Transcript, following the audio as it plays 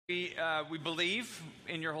We believe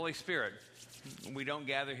in your Holy Spirit. We don't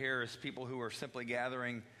gather here as people who are simply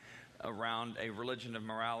gathering around a religion of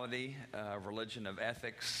morality, a religion of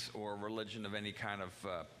ethics, or a religion of any kind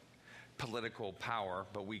of political power,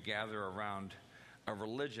 but we gather around a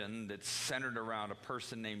religion that's centered around a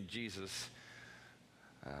person named Jesus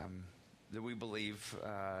that we believe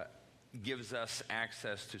gives us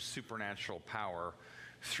access to supernatural power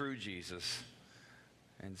through Jesus.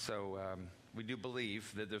 And so we do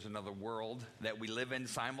believe that there's another world that we live in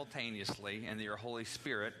simultaneously, and that your Holy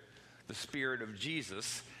Spirit, the Spirit of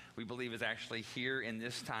Jesus, we believe is actually here in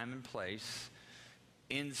this time and place,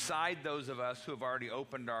 inside those of us who have already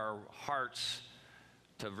opened our hearts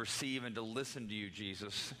to receive and to listen to you,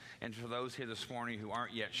 Jesus. And for those here this morning who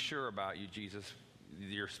aren't yet sure about you, Jesus,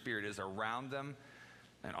 your Spirit is around them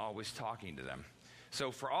and always talking to them.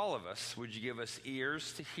 So for all of us, would you give us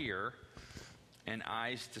ears to hear and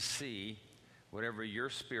eyes to see whatever your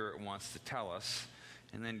Spirit wants to tell us,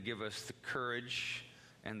 and then give us the courage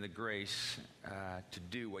and the grace to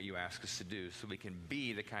do what you ask us to do, so we can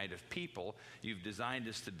be the kind of people you've designed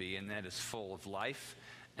us to be, and that is full of life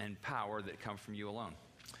and power that come from you alone.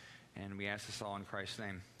 And we ask this all in Christ's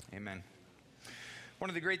name. Amen. One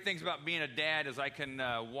of the great things about being a dad is I can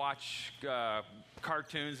watch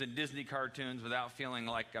cartoons and Disney cartoons without feeling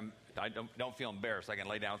like I don't feel embarrassed. I can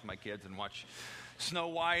lay down with my kids and watch Snow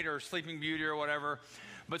White or Sleeping Beauty or whatever.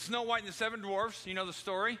 But Snow White and the Seven Dwarfs, you know the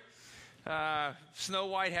story. Snow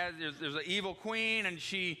White there's an evil queen, and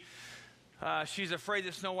she's afraid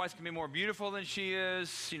that Snow White's going to be more beautiful than she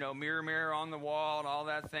is. You know, mirror, mirror on the wall and all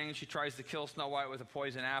that thing. She tries to kill Snow White with a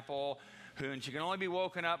poison apple, and she can only be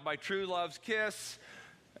woken up by true love's kiss.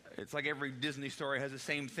 It's like every Disney story has the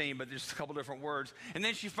same theme, but there's a couple different words. And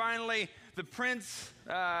then she finally, the prince,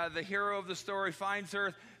 the hero of the story, finds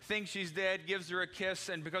her, thinks she's dead, gives her a kiss,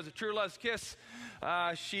 and because of true love's kiss,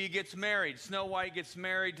 she gets married. Snow White gets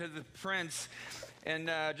married to the prince. And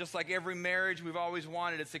just like every marriage we've always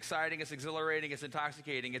wanted, it's exciting, it's exhilarating, it's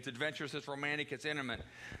intoxicating, it's adventurous, it's romantic, it's intimate.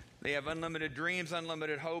 They have unlimited dreams,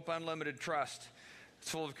 unlimited hope, unlimited trust.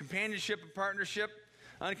 It's full of companionship and partnership,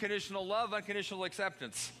 unconditional love, unconditional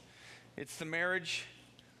acceptance. It's the marriage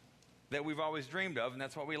that we've always dreamed of, and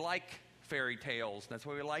that's why we like fairy tales. That's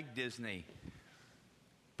why we like Disney.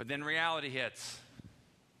 But then reality hits.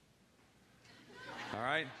 All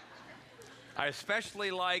right? I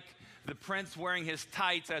especially like the prince wearing his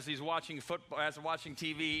tights as he's watching football, as watching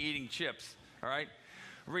TV, eating chips. All right?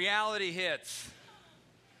 Reality hits.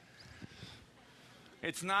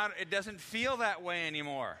 It doesn't feel that way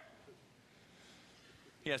anymore.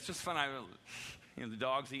 Yeah, it's just fun. The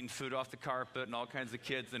dog's eating food off the carpet and all kinds of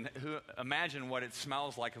kids. And imagine what it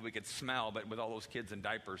smells like if we could smell, but with all those kids in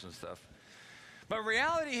diapers and stuff. But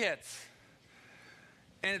reality hits.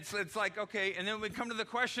 And it's like, okay, and then we come to the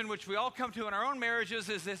question which we all come to in our own marriages,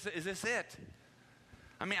 is this it?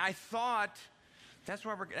 I mean, I thought that's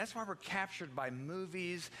why we're captured by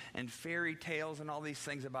movies and fairy tales and all these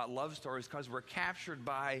things about love stories, because we're captured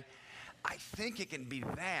by, I think it can be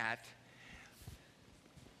that,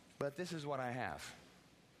 but this is what I have.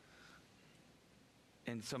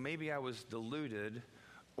 And so maybe I was deluded,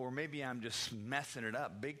 or maybe I'm just messing it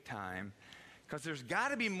up big time, because there's got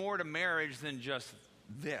to be more to marriage than just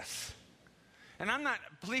this. And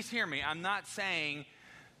please hear me, I'm not saying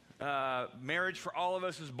marriage for all of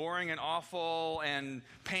us is boring and awful and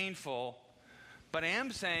painful, but I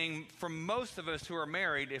am saying for most of us who are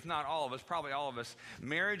married, if not all of us, probably all of us,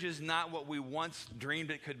 marriage is not what we once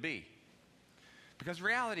dreamed it could be. Because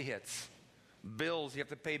reality hits. Bills, you have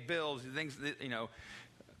to pay bills, things that,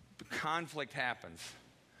 conflict happens.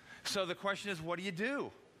 So the question is, what do you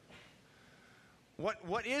do?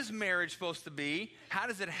 What is marriage supposed to be? How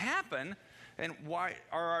does it happen? And why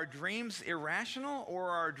are our dreams irrational, or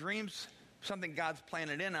are our dreams something God's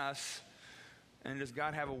planted in us? And does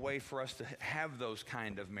God have a way for us to have those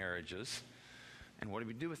kind of marriages? And what do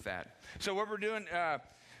we do with that? So what we're doing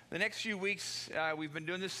the next few weeks, we've been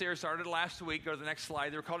doing this series, started last week. Go to the next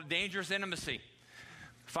slide. They're called Dangerous Intimacy.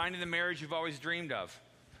 Finding the marriage you've always dreamed of.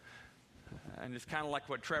 And it's kind of like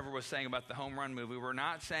what Trevor was saying about the Home Run movie. We're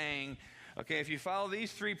not saying, okay, if you follow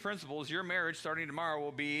these 3 principles, your marriage starting tomorrow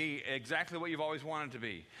will be exactly what you've always wanted to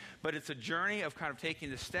be. But it's a journey of kind of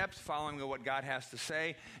taking the steps, following what God has to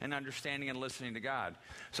say, and understanding and listening to God.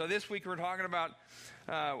 So this week we're talking about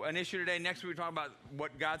an issue today. Next week we're talking about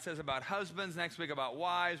what God says about husbands. Next week about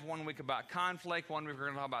wives. 1 week about conflict. 1 week we're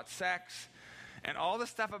going to talk about sex. And all the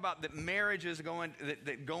stuff about that marriages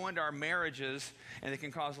that go into our marriages, and it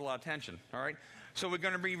can cause a lot of tension. All right? So we're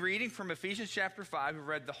going to be reading from Ephesians chapter 5. We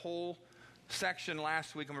read the whole section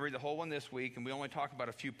last week. I'm going to read the whole one this week, and we only talk about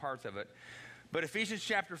a few parts of it. But Ephesians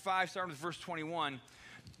chapter 5, starting with verse 21,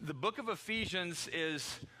 the book of Ephesians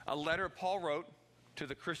is a letter Paul wrote to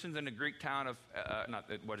the Christians in the Greek town of,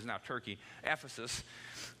 what is now Turkey, Ephesus.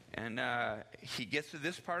 And he gets to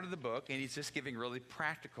this part of the book, and he's just giving really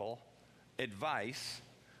practical advice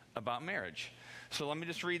about marriage. So let me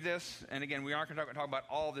just read this. And again, we aren't going to talk about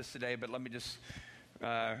all this today, but let me just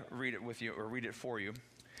read it with you, or read it for you.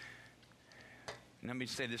 And let me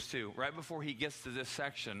say this too. Right before he gets to this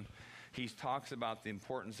section, he talks about the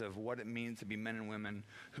importance of what it means to be men and women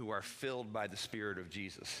who are filled by the Spirit of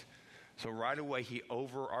Jesus. So right away, he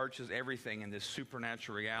overarches everything in this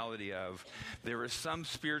supernatural reality of there is some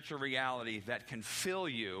spiritual reality that can fill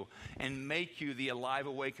you and make you the alive,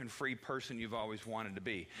 awake, and free person you've always wanted to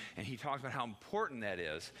be. And he talks about how important that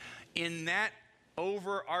is. In that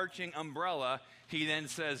overarching umbrella, he then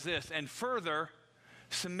says this, and further,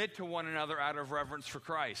 submit to one another out of reverence for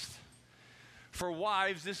Christ. For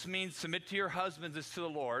wives, this means submit to your husbands as to the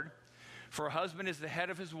Lord. For a husband is the head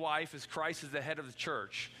of his wife, as Christ is the head of the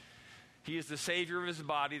church. He is the Savior of his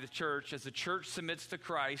body, the church. As the church submits to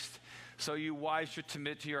Christ, so you wives should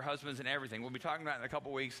submit to your husbands in everything. We'll be talking about it in a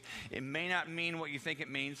couple weeks. It may not mean what you think it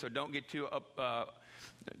means, so don't get too up.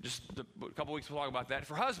 Just a couple weeks we'll talk about that.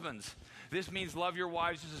 For husbands, this means love your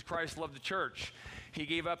wives just as Christ loved the church. He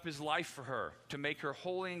gave up his life for her to make her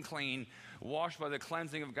holy and clean, washed by the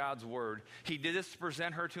cleansing of God's word. He did this to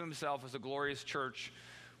present her to himself as a glorious church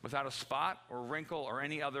without a spot or wrinkle or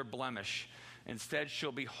any other blemish. Instead,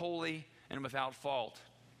 she'll be holy and without fault.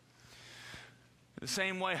 The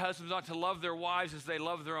same way, husbands ought to love their wives as they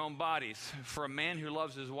love their own bodies. For a man who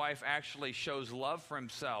loves his wife actually shows love for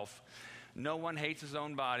himself. No one hates his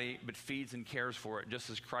own body, but feeds and cares for it, just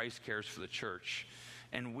as Christ cares for the church.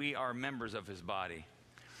 And we are members of his body.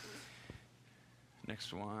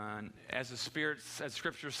 Next one. As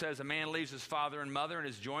Scripture says, a man leaves his father and mother and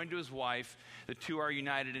is joined to his wife. The two are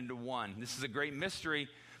united into one. This is a great mystery,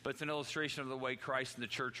 but it's an illustration of the way Christ and the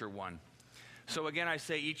church are one. So again, I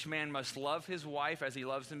say each man must love his wife as he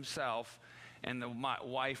loves himself, and the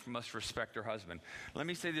wife must respect her husband. Let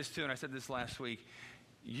me say this too, and I said this last week.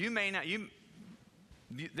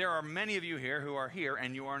 There are many of you here who are here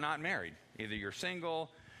and you are not married. Either you're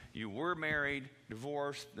single, you were married,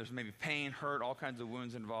 divorced, there's maybe pain, hurt, all kinds of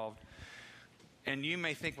wounds involved. And you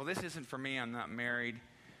may think, well, this isn't for me, I'm not married.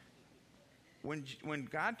 When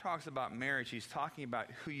God talks about marriage, he's talking about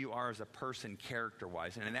who you are as a person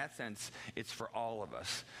character-wise. And in that sense, it's for all of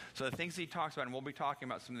us. So the things he talks about, and we'll be talking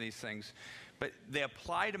about some of these things, but they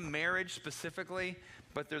apply to marriage specifically,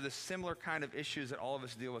 but they're the similar kind of issues that all of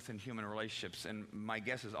us deal with in human relationships. And my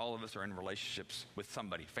guess is all of us are in relationships with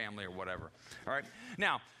somebody, family or whatever. All right?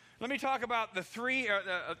 Now, let me talk about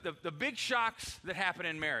the big shocks that happen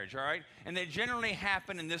in marriage, all right? And they generally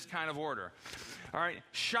happen in this kind of order. All right,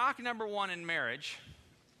 shock number one in marriage,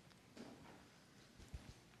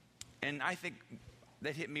 and I think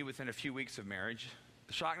that hit me within a few weeks of marriage.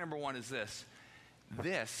 Shock number one is this.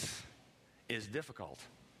 This is difficult.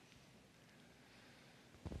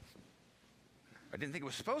 I didn't think it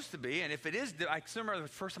was supposed to be, and if it is, I still remember the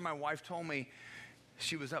first time my wife told me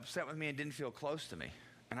she was upset with me and didn't feel close to me.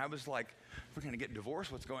 And I was like, we're going to get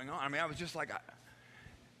divorced, what's going on? I mean, I was just like,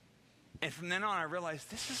 and from then on I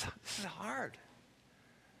realized this is hard.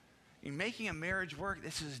 In making a marriage work,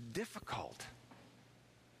 this is difficult.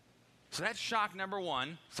 So that's shock number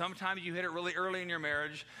one. Sometimes you hit it really early in your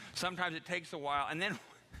marriage. Sometimes it takes a while. And then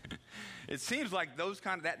it seems like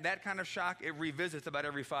that kind of shock, it revisits about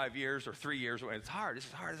every 5 years or 3 years. It's hard. This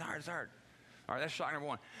is hard. It's hard. It's hard. All right, that's shock number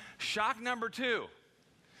one. Shock number two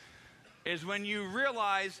is when you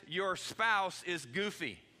realize your spouse is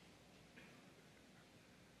goofy.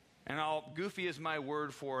 And goofy is my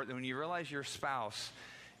word for it. When you realize your spouse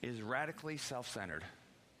is radically self-centered.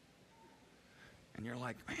 And you're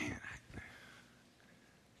like, man,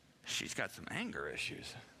 she's got some anger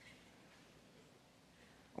issues.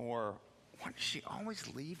 Or, why does she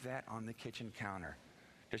always leave that on the kitchen counter?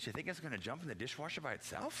 Does she think it's going to jump in the dishwasher by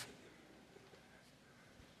itself?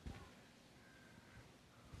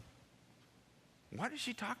 Why does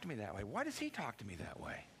she talk to me that way? Why does he talk to me that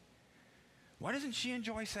way? Why doesn't she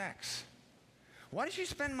enjoy sex? Why does she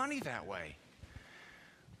spend money that way?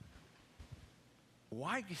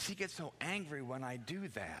 Why does he get so angry when I do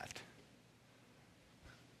that?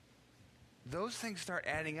 Those things start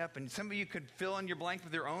adding up, and some of you could fill in your blank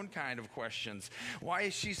with your own kind of questions. Why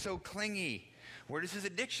is she so clingy? Where does his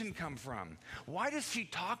addiction come from? Why does he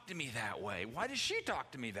talk to me that way? Why does she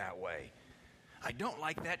talk to me that way? I don't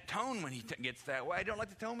like that tone when he gets that way. I don't like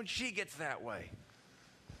the tone when she gets that way.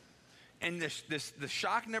 And the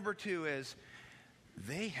shock number two is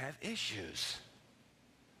they have issues.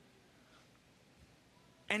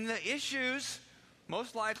 And the issues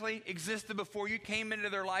most likely existed before you came into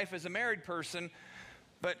their life as a married person,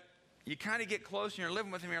 but you kind of get close and you're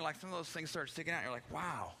living with them, and you're like, some of those things start sticking out. You're like,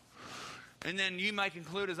 wow. And then you might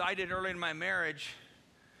conclude, as I did early in my marriage,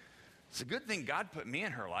 it's a good thing God put me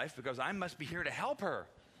in her life because I must be here to help her.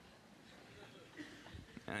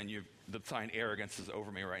 And the sign arrogance is over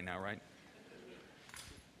me right now, right?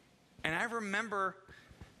 And I remember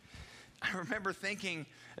thinking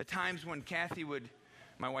at times when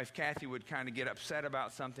my wife Kathy would kind of get upset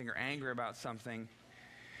about something or angry about something.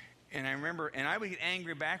 And I would get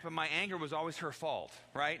angry back, but my anger was always her fault,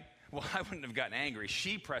 right? Well, I wouldn't have gotten angry.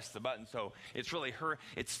 She pressed the button, so it's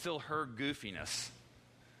still her goofiness.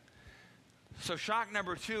 So shock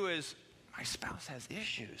number 2 is, my spouse has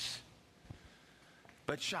issues.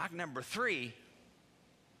 But shock number 3,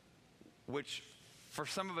 which for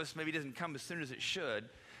some of us maybe doesn't come as soon as it should,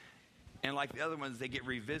 and like the other ones, they get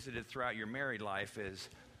revisited throughout your married life, is,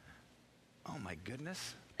 oh my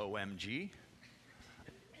goodness, OMG,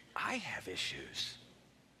 I have issues.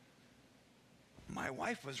 My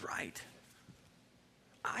wife was right.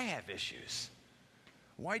 I have issues.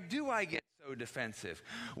 Why do I get so defensive?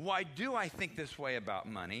 Why do I think this way about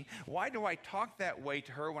money? Why do I talk that way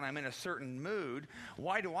to her when I'm in a certain mood?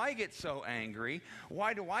 Why do I get so angry?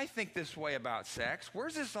 Why do I think this way about sex?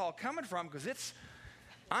 Where's this all coming from? Because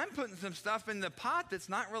I'm putting some stuff in the pot that's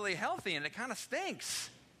not really healthy, and it kind of stinks.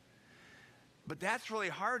 But that's really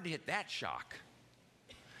hard to hit that shock.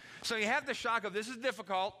 So you have the shock of, this is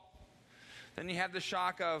difficult. Then you have the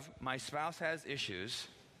shock of, my spouse has issues.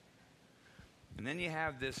 And then you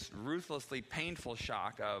have this ruthlessly painful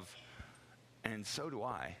shock of, and so do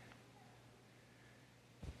I.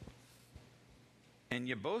 And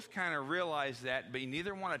you both kind of realize that, but you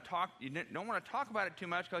don't want to talk about it too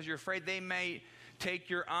much because you're afraid they may take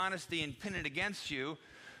your honesty and pin it against you.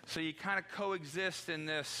 So you kind of coexist in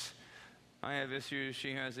this, I have issues,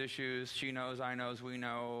 she has issues, she knows, I knows, we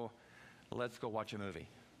know, let's go watch a movie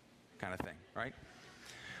kind of thing, right?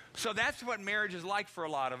 So that's what marriage is like for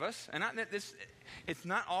a lot of us. And it's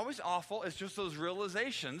not always awful. It's just those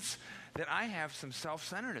realizations that I have some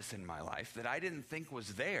self-centeredness in my life that I didn't think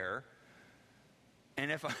was there.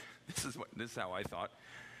 And this is how I thought.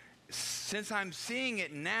 Since I'm seeing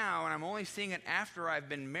it now and I'm only seeing it after I've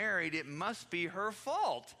been married, it must be her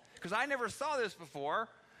fault because I never saw this before.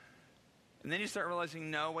 And then you start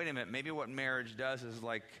realizing, no, wait a minute. Maybe what marriage does is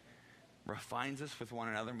like refines us with one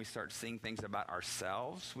another, and we start seeing things about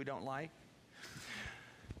ourselves we don't like.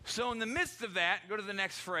 So in the midst of that, go to the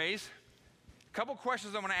next phrase. A couple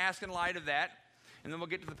questions I want to ask in light of that, and then we'll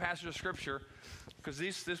get to the passage of Scripture, because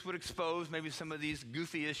this would expose maybe some of these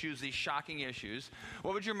goofy issues, these shocking issues.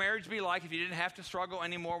 What would your marriage be like if you didn't have to struggle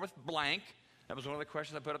anymore with blank? That was one of the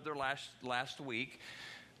questions I put up there last week.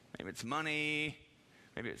 Maybe it's money.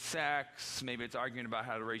 Maybe it's sex, maybe it's arguing about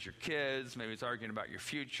how to raise your kids, maybe it's arguing about your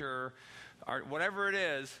future, whatever it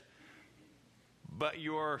is. But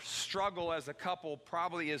your struggle as a couple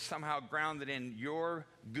probably is somehow grounded in your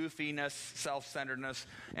goofiness, self-centeredness,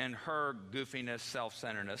 and her goofiness,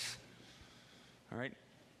 self-centeredness. All right?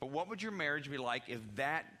 But what would your marriage be like if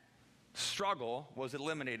that struggle was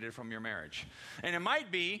eliminated from your marriage? And it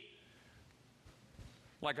might be,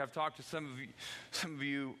 like I've talked to some of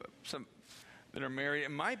you that are married,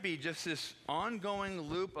 it might be just this ongoing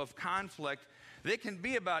loop of conflict that can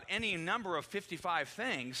be about any number of 55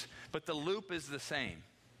 things, but the loop is the same.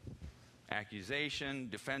 Accusation,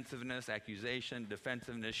 defensiveness,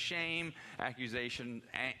 shame, accusation,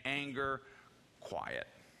 anger, quiet.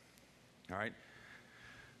 All right?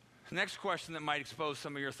 Next question that might expose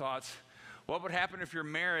some of your thoughts. What would happen in your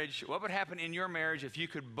marriage if you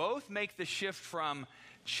could both make the shift from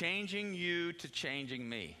changing you to changing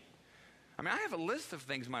me? I mean, I have a list of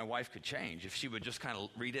things my wife could change if she would just kind of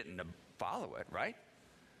read it and follow it, right?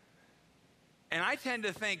 And I tend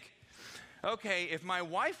to think, okay, if my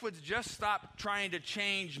wife would just stop trying to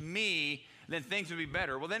change me, then things would be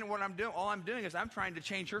better. Well, then all I'm doing is I'm trying to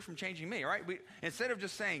change her from changing me, right? Instead of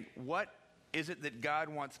just saying, what is it that God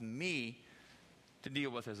wants me to deal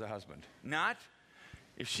with as a husband? Not,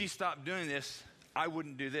 if she stopped doing this, I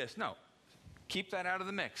wouldn't do this. No, keep that out of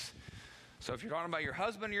the mix. So if you're talking about your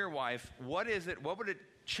husband or your wife, what would it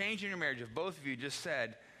change in your marriage if both of you just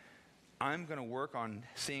said, I'm going to work on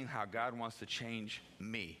seeing how God wants to change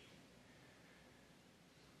me?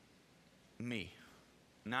 Me.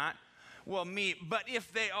 Not, well, me, but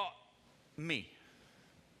if they all, me.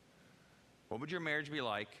 What would your marriage be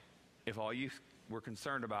like if all you were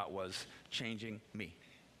concerned about was changing me?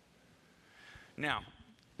 Now,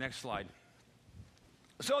 next slide.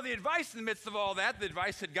 So the advice in the midst of all that, the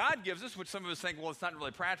advice that God gives us, which some of us think, well, it's not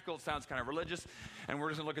really practical, it sounds kind of religious, and we're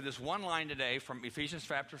just going to look at this one line today from Ephesians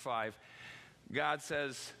chapter 5. God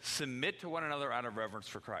says, submit to one another out of reverence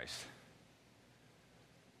for Christ.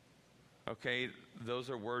 Okay,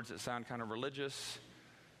 those are words that sound kind of religious.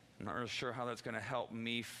 I'm not really sure how that's going to help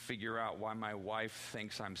me figure out why my wife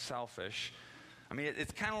thinks I'm selfish. I mean,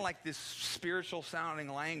 it's kind of like this spiritual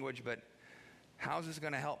sounding language, but how is this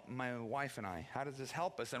going to help my wife and I? How does this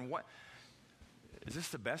help us? And what is this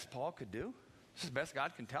the best Paul could do? Is this the best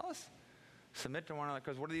God can tell us? Submit to one another,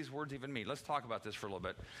 because what do these words even mean? Let's talk about this for a little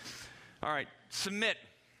bit. All right, submit.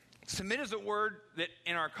 Submit is a word that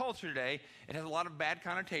in our culture today, it has a lot of bad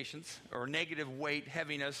connotations or negative weight,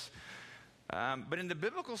 heaviness. But in the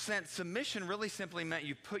biblical sense, submission really simply meant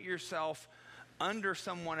you put yourself under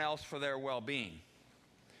someone else for their well-being.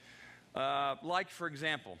 Like, for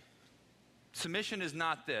example, submission is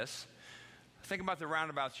not this. Think about the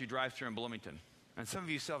roundabouts you drive through in Bloomington. And some of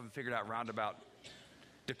you still haven't figured out roundabout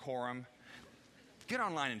decorum. Get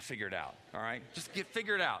online and figure it out, all right? Just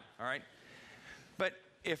figure it out, all right? But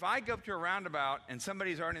if I go up to a roundabout and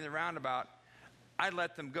somebody's already in the roundabout, I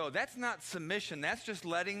let them go. That's not submission. That's just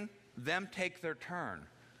letting them take their turn.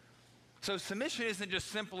 So submission isn't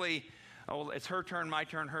just simply, oh, it's her turn, my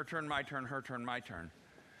turn, her turn, my turn, her turn, my turn.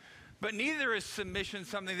 But neither is submission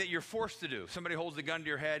something that you're forced to do. Somebody holds a gun to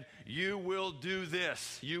your head, you will do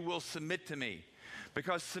this. You will submit to me.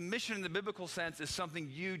 Because submission in the biblical sense is something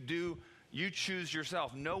you do, you choose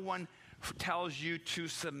yourself. No one tells you to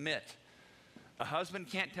submit. A husband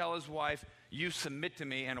can't tell his wife, you submit to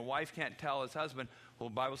me, and a wife can't tell his husband, well,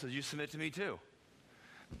 the Bible says you submit to me too.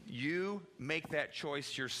 You make that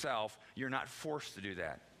choice yourself. You're not forced to do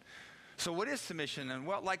that. So what is submission? And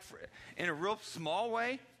well, like in a real small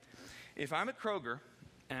way, if I'm at Kroger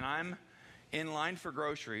and I'm in line for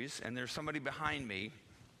groceries and there's somebody behind me,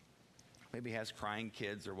 maybe has crying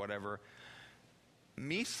kids or whatever,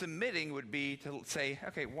 me submitting would be to say,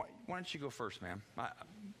 okay, why don't you go first, ma'am?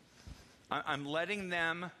 I'm letting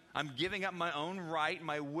them, I'm giving up my own right,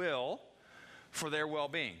 my will, for their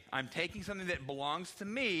well-being. I'm taking something that belongs to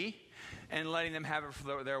me and letting them have it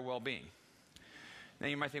for their well-being. Now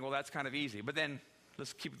you might think, well, that's kind of easy. But then,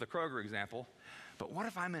 let's keep the Kroger example. But what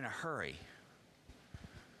if I'm in a hurry?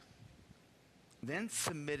 Then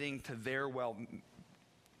submitting to their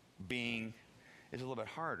well-being is a little bit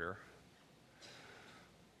harder.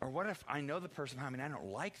 Or what if I know the person behind me and I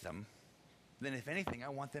don't like them? Then if anything, I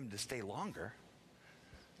want them to stay longer.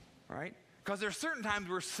 Right? Because there are certain times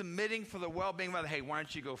we're submitting for the well-being of, hey, why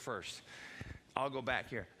don't you go first? I'll go back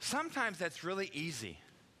here. Sometimes that's really easy.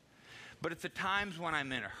 But at the times when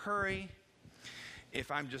I'm in a hurry,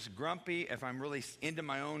 if I'm just grumpy, if I'm really into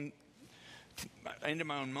my own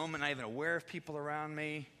moment, not even aware of people around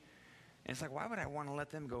me, and it's like, why would I want to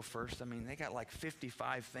let them go first? I mean, they got like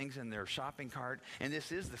 55 things in their shopping cart, and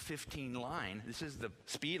this is the 15 line. This is the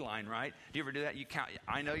speed line, right? Do you ever do that? You count.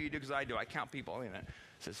 I know you do because I do. I count people. Wait a minute.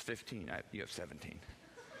 It says 15. You have 17.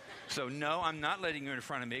 So no, I'm not letting you in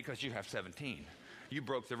front of me because you have 17. You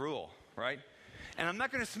broke the rule, right? And I'm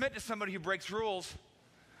not going to submit to somebody who breaks rules.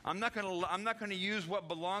 I'm not going to use what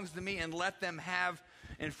belongs to me and let them have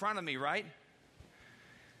in front of me, right?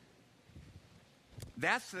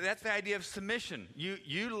 That's the idea of submission.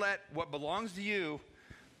 You let what belongs to you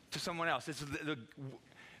to someone else. It's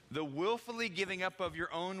the willfully giving up of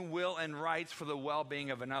your own will and rights for the well-being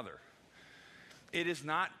of another. It is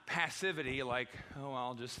not passivity like, oh,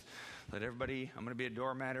 I'll just let everybody, I'm going to be a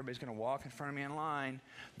doormat, everybody's going to walk in front of me in line.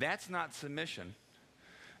 That's not submission.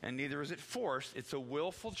 And neither is it forced. It's a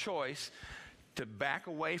willful choice to back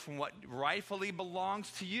away from what rightfully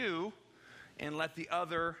belongs to you and let the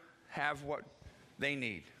other have what they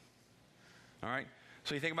need. All right?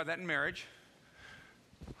 So you think about that in marriage.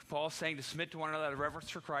 Paul's saying to submit to one another out of reverence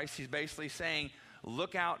for Christ. He's basically saying,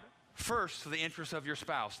 look out first for the interests of your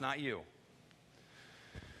spouse, not you.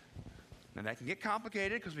 Now that can get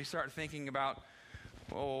complicated because we start thinking about,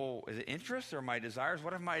 oh, is it interest or my desires?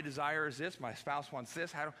 What if my desire is this? My spouse wants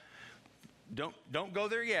this. Don't go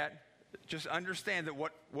there yet. Just understand that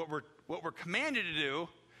what we're commanded to do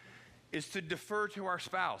is to defer to our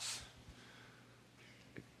spouse.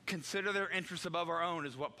 Consider their interests above our own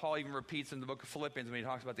is what Paul even repeats in the book of Philippians when he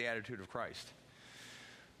talks about the attitude of Christ.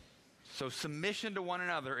 So submission to one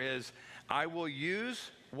another is, I will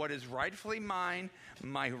use what is rightfully mine,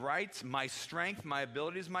 my rights, my strength, my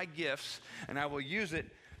abilities, my gifts, and I will use it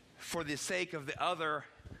for the sake of the other's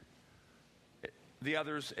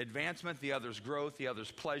advancement, the other's growth, the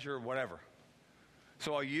other's pleasure, whatever.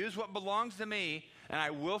 So I'll use what belongs to me, and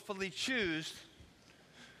I willfully choose,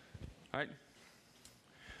 right?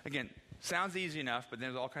 Again, Sounds easy enough, but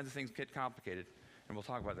then all kinds of things get complicated. And we'll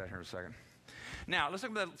talk about that here in a second. Now, let's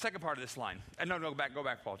look at the second part of this line. No, go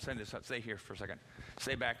back, Paul. Send this up. Stay here for a second.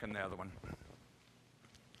 Stay back on the other one.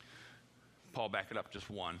 Paul, back it up just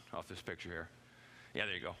one off this picture here. Yeah,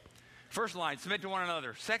 there you go. First line, submit to one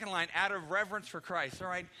another. Second line, out of reverence for Christ. All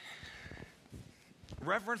right.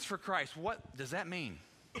 Reverence for Christ. What does that mean?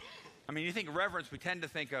 I mean, you think reverence, we tend to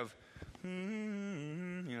think of,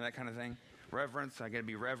 that kind of thing. Reverence, I got to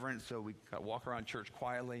be reverent, so we got to walk around church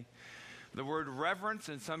quietly. The word reverence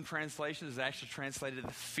in some translations is actually translated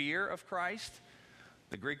the fear of Christ.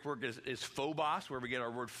 The Greek word is phobos, where we get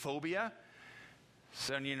our word phobia.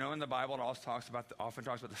 So, in the Bible, it often talks about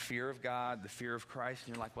the fear of God, the fear of Christ.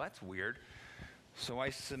 And you're like, well, that's weird. So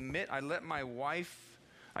I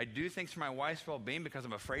do things for my wife's well-being because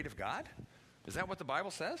I'm afraid of God? Is that what the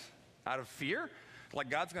Bible says? Out of fear? Like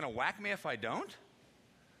God's going to whack me if I don't?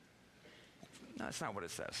 No, that's not what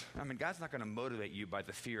it says. I mean, God's not going to motivate you by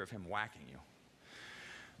the fear of him whacking you.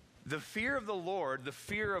 The fear of the Lord, the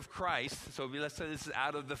fear of Christ, so let's say this is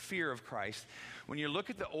out of the fear of Christ. When you look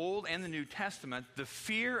at the Old and the New Testament, the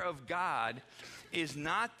fear of God is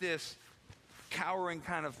not this cowering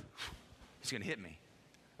kind of, he's going to hit me.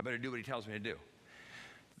 I better do what he tells me to do.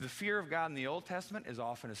 The fear of God in the Old Testament is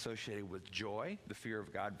often associated with joy. The fear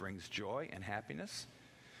of God brings joy and happiness.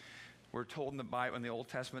 We're told in the Bible, in the Old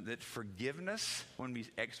Testament, that forgiveness, when we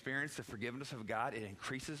experience the forgiveness of God, it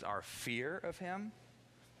increases our fear of him.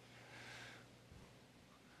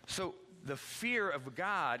 So the fear of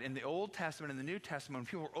God in the Old Testament and the New Testament, when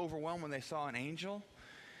people were overwhelmed when they saw an angel,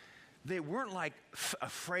 they weren't like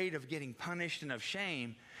afraid of getting punished and of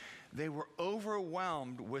shame. They were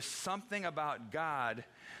overwhelmed with something about God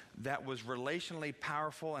that was relationally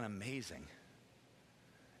powerful and amazing.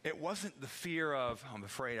 It wasn't the fear of, I'm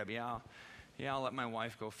afraid of, I'll let my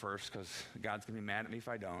wife go first because God's going to be mad at me if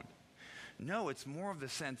I don't. No, it's more of the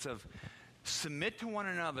sense of submit to one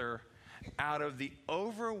another out of the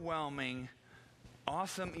overwhelming,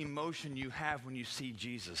 awesome emotion you have when you see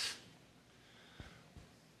Jesus.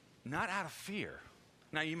 Not out of fear.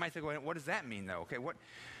 Now, you might think, well, what does that mean, though? Okay,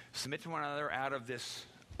 submit to one another out of this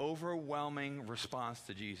overwhelming response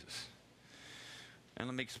to Jesus. And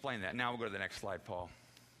let me explain that. Now we'll go to the next slide, Paul.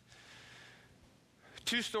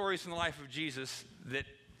 Two stories from the life of Jesus that,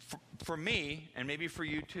 for me, and maybe for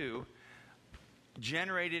you too,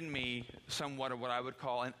 generated in me somewhat of what I would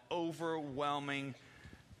call an overwhelming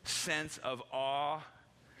sense of awe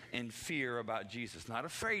and fear about Jesus. Not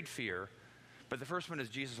afraid fear, but the first one is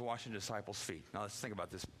Jesus washing the disciples' feet. Now let's think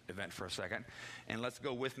about this event for a second, and let's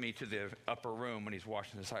go with me to the upper room when he's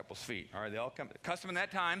washing the disciples' feet. All right, they all come. Custom in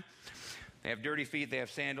that time, they have dirty feet, they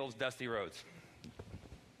have sandals, dusty roads.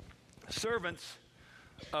 Servants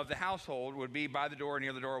of the household would be by the door,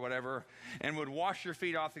 near the door, whatever, and would wash your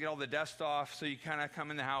feet off to get all the dust off so you kind of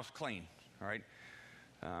come in the house clean, all right?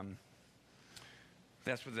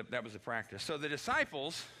 That was the practice. So the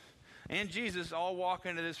disciples and Jesus all walk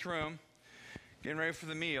into this room, getting ready for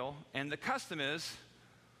the meal, and the custom is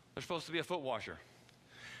there's supposed to be a foot washer.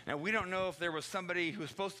 Now, we don't know if there was somebody who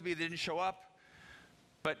was supposed to be that didn't show up,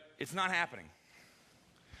 but it's not happening.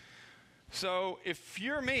 So if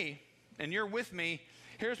you're me and you're with me,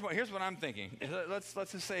 here's what I'm thinking. Let's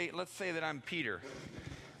say that I'm Peter.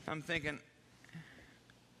 I'm thinking,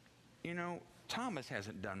 Thomas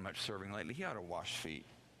hasn't done much serving lately. He ought to wash feet.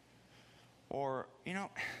 Or,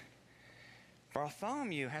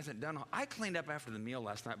 Bartholomew hasn't done. I cleaned up after the meal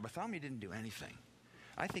last night. Bartholomew didn't do anything.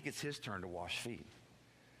 I think it's his turn to wash feet.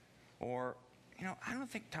 Or, I don't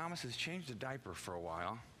think Thomas has changed a diaper for a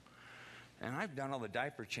while. And I've done all the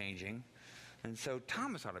diaper changing. And so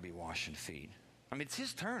Thomas ought to be washing feet. I mean, it's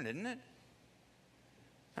his turn, isn't it?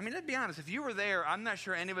 I mean, let's be honest. If you were there, I'm not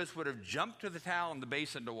sure any of us would have jumped to the towel in the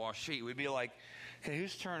basin to wash feet. We'd be like, okay,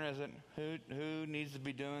 whose turn is it? Who needs to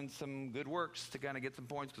be doing some good works to kind of get some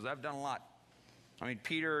points? Because I've done a lot. I mean,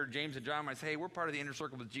 Peter, James, and John might say, hey, we're part of the inner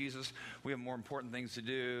circle with Jesus. We have more important things to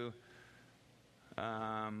do.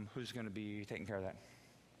 Who's going to be taking care of that?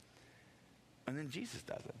 And then Jesus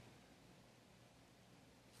does it.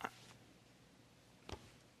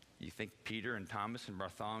 You think Peter and Thomas and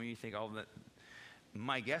Bartholomew, you think all of that?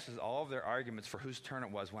 My guess is all of their arguments for whose turn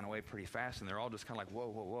it was went away pretty fast, and they're all just kind of like,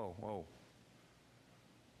 whoa.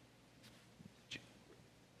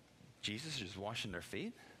 Jesus is just washing their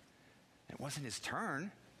feet? It wasn't his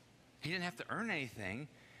turn. He didn't have to earn anything.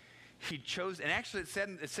 He chose, and actually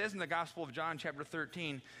it says in the Gospel of John chapter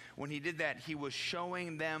 13, when he did that, he was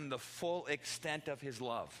showing them the full extent of his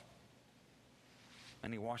love.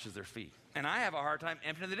 And he washes their feet. And I have a hard time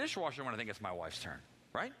emptying the dishwasher when I think it's my wife's turn,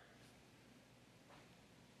 right?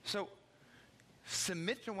 So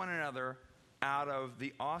Submit to one another out of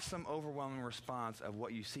the awesome, overwhelming response of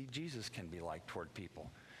what you see Jesus can be like toward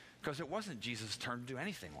people. Because it wasn't Jesus' turn to do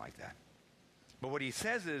anything like that. But what he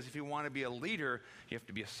says is, if you want to be a leader, you have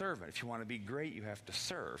to be a servant. If you want to be great, you have to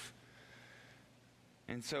serve.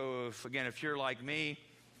 And so, if you're like me,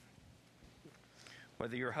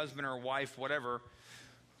 whether you're a husband or a wife, whatever,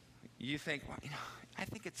 you think, well, I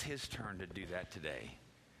think it's his turn to do that today.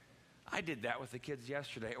 I did that with the kids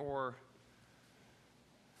yesterday. Or,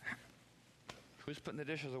 who's putting the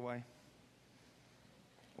dishes away?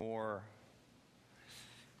 Or,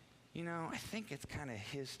 I think it's kind of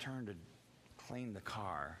his turn to clean the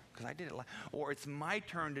car because I did it. Or it's my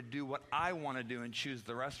turn to do what I want to do and choose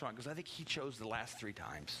the restaurant because I think he chose the last 3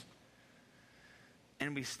 times.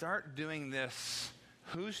 And we start doing this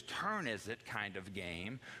whose turn is it kind of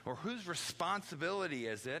game, or whose responsibility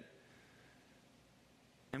is it?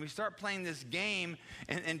 And we start playing this game,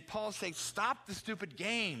 and Paul's saying, stop the stupid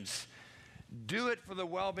games. Do it for the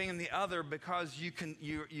well-being of the other, because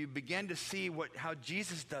you begin to see how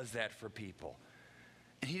Jesus does that for people.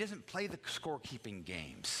 And he doesn't play the scorekeeping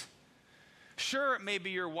games. Sure, it may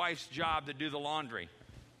be your wife's job to do the laundry,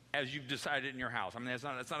 as you've decided in your house. I mean, it's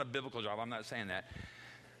not a biblical job. I'm not saying that.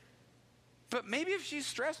 But maybe if she's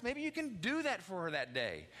stressed, maybe you can do that for her that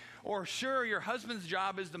day. Or sure, your husband's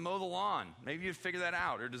job is to mow the lawn. Maybe you figure that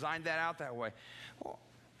out or design that out that way. Well,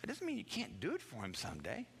 it doesn't mean you can't do it for him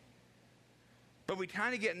someday. But we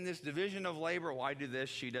kind of get in this division of labor. Well, I do this,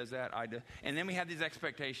 she does that, I do. And then we have these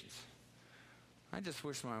expectations. I just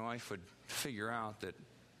wish my wife would figure out that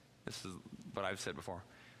this is what I've said before.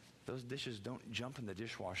 Those dishes don't jump in the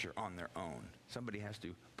dishwasher on their own. Somebody has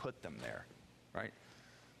to put them there, right?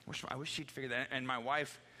 I wish she'd figure that out. And my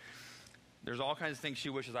wife, there's all kinds of things she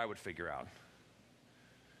wishes I would figure out.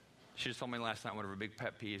 She just told me last night one of her big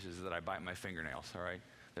pet peeves is that I bite my fingernails, all right?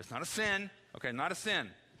 That's not a sin, okay, not a sin.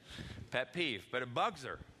 Pet peeve, but it bugs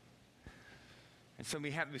her. And so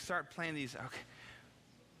we start playing these, okay.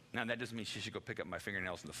 Now that doesn't mean she should go pick up my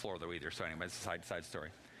fingernails on the floor though either, so anyway, it's a side story.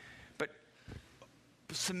 But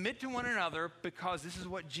submit to one another because this is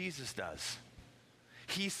what Jesus does.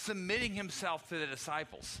 He's submitting himself to the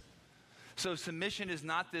disciples. So submission is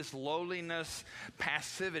not this lowliness,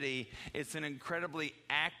 passivity. It's an incredibly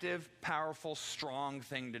active, powerful, strong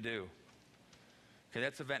thing to do. Okay,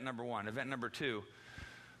 that's event number 1. Event number 2,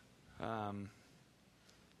 and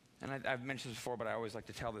I've mentioned this before, but I always like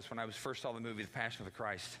to tell this. When I first saw the movie The Passion of the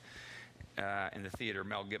Christ in the theater,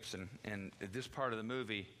 Mel Gibson, and this part of the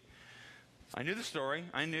movie, I knew the story.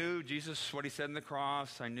 I knew Jesus, what he said on the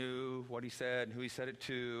cross. I knew what he said, who he said it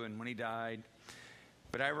to, and when he died.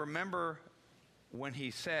 But I remember when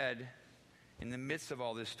he said, in the midst of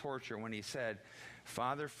all this torture, when he said,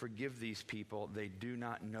 Father, forgive these people. They do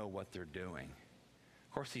not know what they're doing.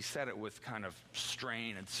 Of course, he said it with kind of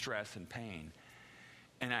strain and stress and pain.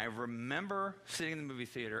 And I remember sitting in the movie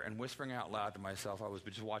theater and whispering out loud to myself. I was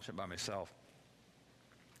just watching it by myself.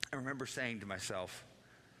 I remember saying to myself,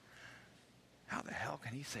 how the hell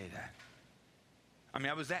can he say that? I mean,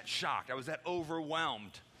 I was that shocked. I was that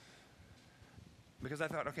overwhelmed. Because I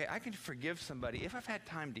thought, okay, I can forgive somebody if I've had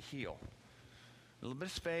time to heal. A little bit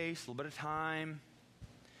of space, a little bit of time.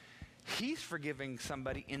 He's forgiving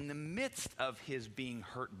somebody in the midst of his being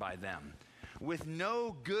hurt by them, with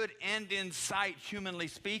no good end in sight, humanly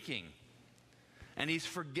speaking. And he's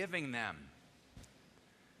forgiving them.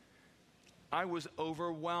 I was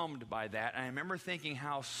overwhelmed by that. And I remember thinking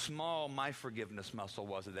how small my forgiveness muscle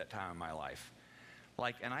was at that time in my life.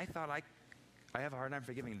 And I thought, I have a hard time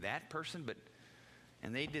forgiving that person,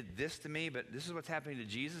 and they did this to me, but this is what's happening to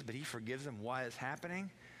Jesus, but he forgives them while it's happening.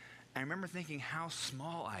 I remember thinking how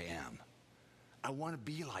small I am. I want to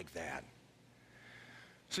be like that.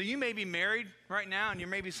 So you may be married right now, and there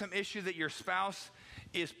may be some issue that your spouse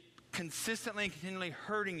is consistently and continually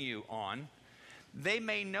hurting you on. They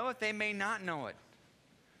may know it, they may not know it.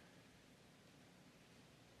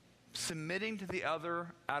 Submitting to the other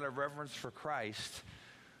out of reverence for Christ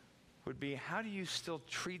would be, how do you still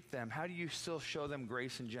treat them? How do you still show them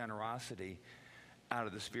grace and generosity out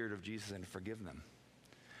of the Spirit of Jesus and forgive them?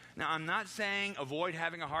 Now, I'm not saying avoid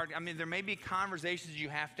having a hard, there may be conversations you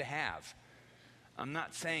have to have. I'm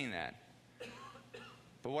not saying that.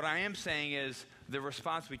 But what I am saying is the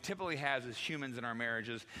response we typically have as humans in our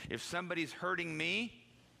marriages, if somebody's hurting me,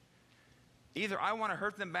 either I want to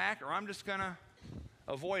hurt them back or I'm just going to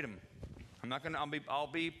avoid them. I'll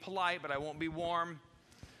be polite, but I won't be warm.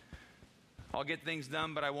 I'll get things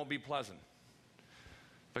done, but I won't be pleasant.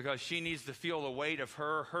 Because she needs to feel the weight of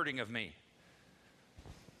her hurting of me.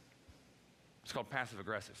 It's called passive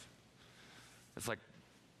aggressive. It's like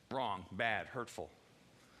wrong, bad, hurtful.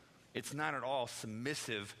 it's not at all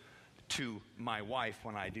submissive to my wife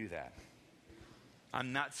when I do that.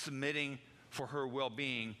 I'm not submitting for her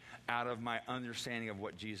well-being out of my understanding of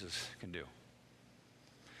what Jesus can do.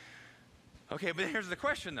 Okay, but here's the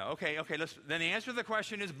question, though. Okay, then the answer to the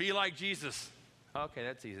question is be like Jesus. Okay,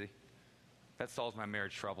 that's easy. That solves my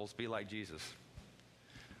marriage troubles. Be like Jesus.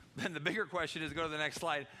 Then the bigger question is, go to the next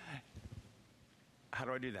slide. How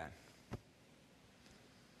do I do that?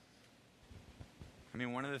 I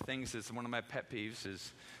mean, one of the things is, one of my pet peeves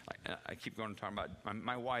is, I keep going and talking about,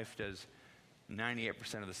 my wife does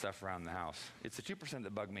 98% of the stuff around the house. It's the 2%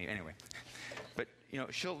 that bug me anyway. But,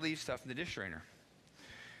 she'll leave stuff in the dish drainer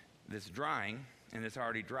that's drying, and it's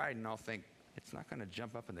already dried, and I'll think, it's not going to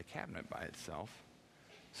jump up in the cabinet by itself.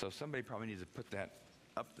 So somebody probably needs to put that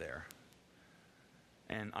up there.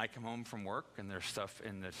 And I come home from work, and there's stuff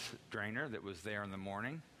in this drainer that was there in the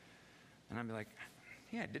morning. And I'd be like,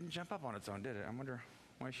 yeah, it didn't jump up on its own, did it? I wonder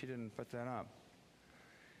why she didn't put that up.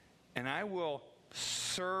 And I will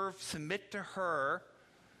submit to her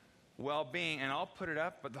well-being, and I'll put it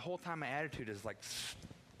up, but the whole time my attitude is like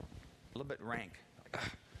a little bit rank. Like,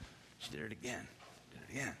 she did it again.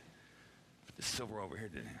 Put the silver over here,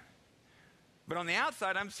 didn't it? But on the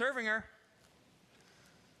outside, I'm serving her.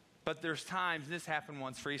 But there's times, and this happened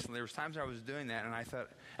once recently, there was times I was doing that, and I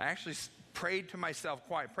actually prayed to myself,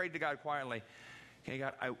 prayed to God quietly, okay,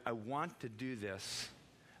 God, I want to do this,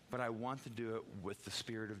 but I want to do it with the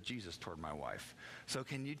Spirit of Jesus toward my wife. So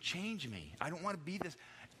can you change me? I don't want to be this.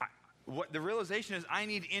 What the realization is, I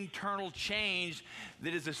need internal change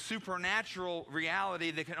that is a supernatural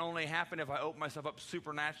reality that can only happen if I open myself up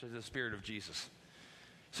supernaturally to the Spirit of Jesus.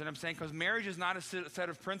 See what I'm saying? Because marriage is not a set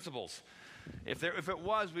of principles. If it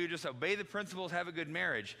was, we would just obey the principles, have a good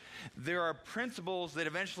marriage. There are principles that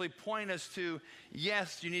eventually point us to,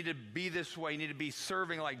 yes, you need to be this way. You need to be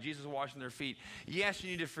serving like Jesus washing their feet. Yes, you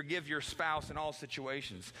need to forgive your spouse in all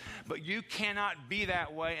situations. But you cannot be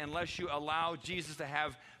that way unless you allow Jesus to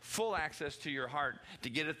have full access to your heart to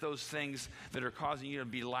get at those things that are causing you to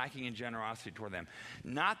be lacking in generosity toward them.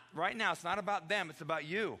 Not right now, it's not about them, it's about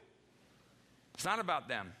you. It's not about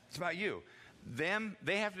them, it's about you.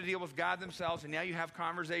 They have to deal with God themselves, and now you have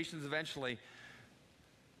conversations eventually.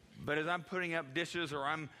 But as I'm putting up dishes, or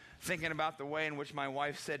I'm thinking about the way in which my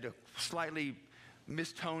wife said a slightly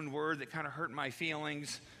mistoned word that kind of hurt my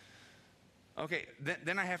feelings, okay,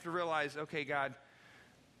 then I have to realize, okay, God,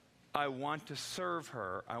 I want to serve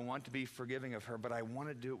her. I want to be forgiving of her, but I want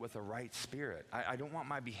to do it with the right spirit. I don't want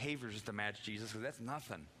my behaviors to match Jesus, because that's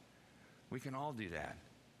nothing. We can all do that.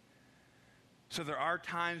 So there are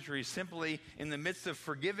times where you simply, in the midst of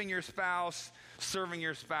forgiving your spouse, serving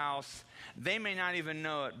your spouse, they may not even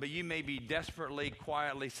know it, but you may be desperately,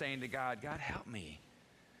 quietly saying to God, God, help me.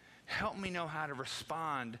 Help me know how to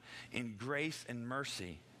respond in grace and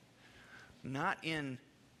mercy. Not in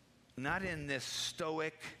this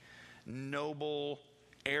stoic, noble,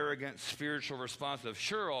 arrogant, spiritual response of,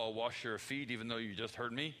 sure, I'll wash your feet even though you just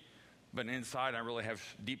hurt me, but inside I really have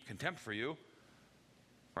deep contempt for you.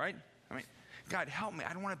 Right? I mean, God, help me.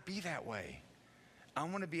 I don't want to be that way. I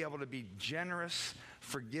want to be able to be generous,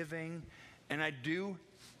 forgiving, and I do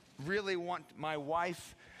really want my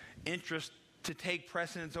wife's interest to take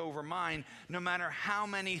precedence over mine, no matter how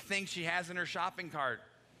many things she has in her shopping cart,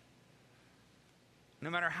 no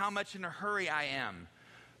matter how much in a hurry I am.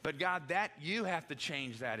 But God, you have to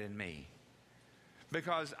change that in me,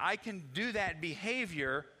 because I can do that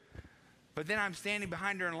behavior, but then I'm standing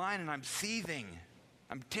behind her in line and I'm seething.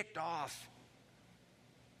 I'm ticked off.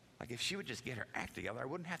 Like, if she would just get her act together, I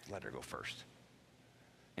wouldn't have to let her go first.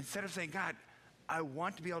 Instead of saying, God, I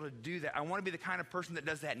want to be able to do that. I want to be the kind of person that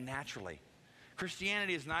does that naturally.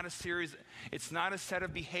 Christianity is not a series, it's not a set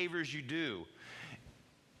of behaviors you do.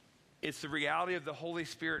 It's the reality of the Holy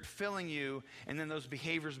Spirit filling you, and then those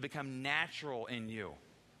behaviors become natural in you.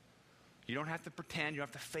 You don't have to pretend, you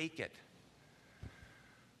don't have to fake it.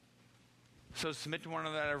 So submit to one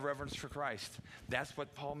another out of reverence for Christ. That's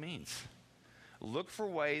what Paul means. Look for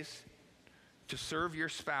ways to serve your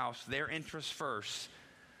spouse, their interests first,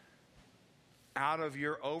 out of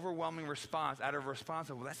your overwhelming response, out of a response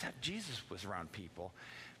of, well, that's how Jesus was around people.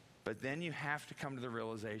 But then you have to come to the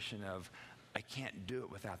realization of, I can't do it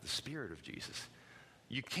without the Spirit of Jesus.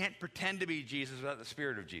 You can't pretend to be Jesus without the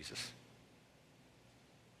Spirit of Jesus.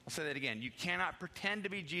 I'll say that again. You cannot pretend to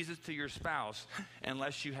be Jesus to your spouse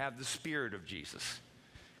unless you have the Spirit of Jesus,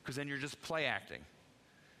 because then you're just play acting.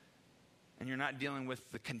 And you're not dealing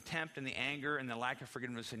with the contempt and the anger and the lack of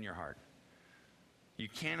forgiveness in your heart. You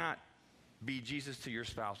cannot be Jesus to your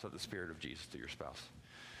spouse without the Spirit of Jesus to your spouse.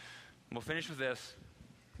 We'll finish with this.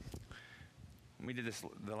 We did this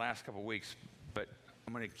the last couple of weeks, but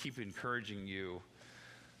I'm going to keep encouraging you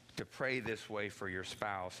to pray this way for your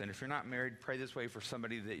spouse. And if you're not married, pray this way for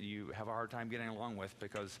somebody that you have a hard time getting along with,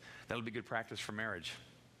 because that'll be good practice for marriage,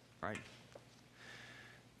 right?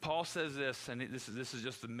 Paul says this, and this is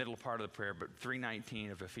just the middle part of the prayer, but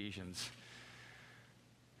 3:19 of Ephesians.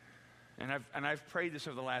 And I've prayed this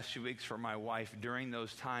over the last few weeks for my wife during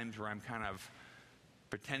those times where I'm kind of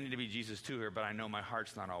pretending to be Jesus to her, but I know my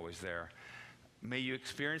heart's not always there. May you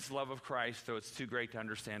experience the love of Christ, though it's too great to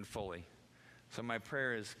understand fully. So my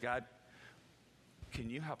prayer is, God, can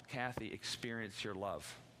you help Kathy experience your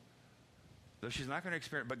love? Though she's not going to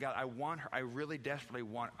experience, but God, I really desperately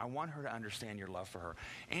want her to understand your love for her.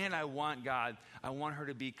 And I want her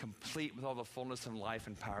to be complete with all the fullness and life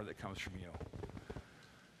and power that comes from you.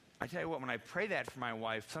 I tell you what, when I pray that for my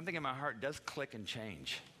wife, something in my heart does click and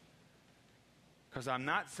change. Because I'm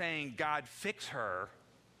not saying, God, fix her.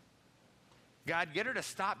 God, get her to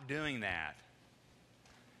stop doing that.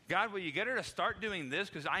 God, will you get her to start doing this?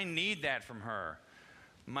 Because I need that from her.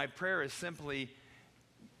 My prayer is simply,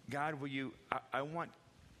 God, will you, I want,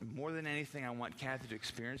 more than anything, I want Kathy to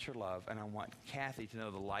experience your love, and I want Kathy to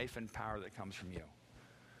know the life and power that comes from you.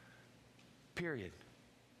 Period.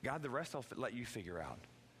 God, the rest I'll let you figure out.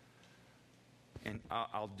 And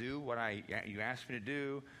I'll do what you asked me to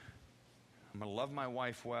do. I'm going to love my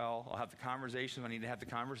wife well. I'll have the conversations when I need to have the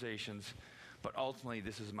conversations. But ultimately,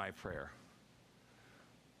 this is my prayer.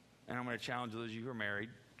 And I'm going to challenge those of you who are married,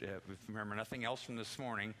 if you remember nothing else from this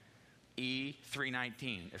morning,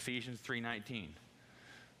 E3:19, Ephesians 3:19.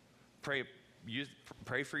 Pray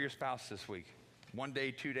for your spouse this week. 1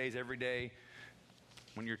 day, 2 days, every day,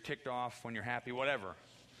 when you're ticked off, when you're happy, whatever.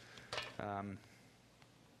 And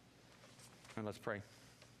let's pray.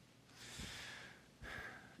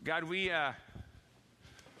 God, we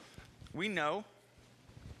know.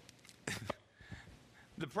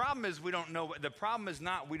 The problem is we don't know. The problem is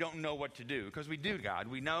not we don't know what to do, because we do, God.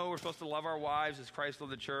 We know we're supposed to love our wives as Christ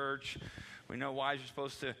loved the church. We know wives are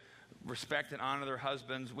supposed to respect and honor their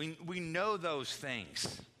husbands. We know those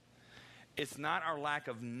things. It's not our lack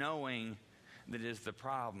of knowing that is the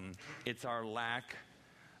problem. It's our lack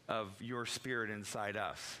of your spirit inside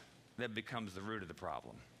us that becomes the root of the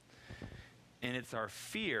problem. And it's our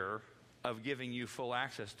fear of giving you full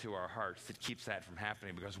access to our hearts that keeps that from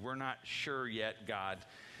happening, because we're not sure yet, God,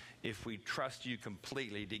 if we trust you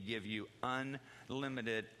completely to give you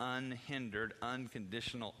unlimited, unhindered,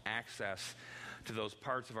 unconditional access to those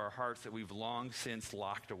parts of our hearts that we've long since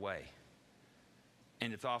locked away.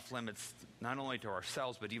 And it's off limits not only to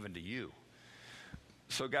ourselves, but even to you.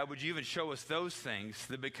 So God, would you even show us those things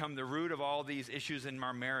that become the root of all these issues in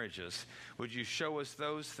our marriages? Would you show us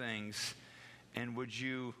those things, and would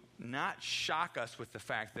you not shock us with the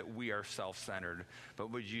fact that we are self-centered,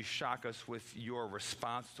 but would you shock us with your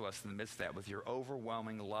response to us in the midst of that, with your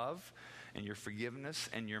overwhelming love and your forgiveness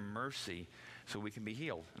and your mercy, so we can be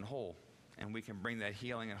healed and whole, and we can bring that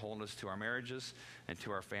healing and wholeness to our marriages and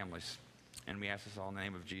to our families. And we ask this all in the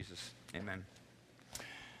name of Jesus. Amen.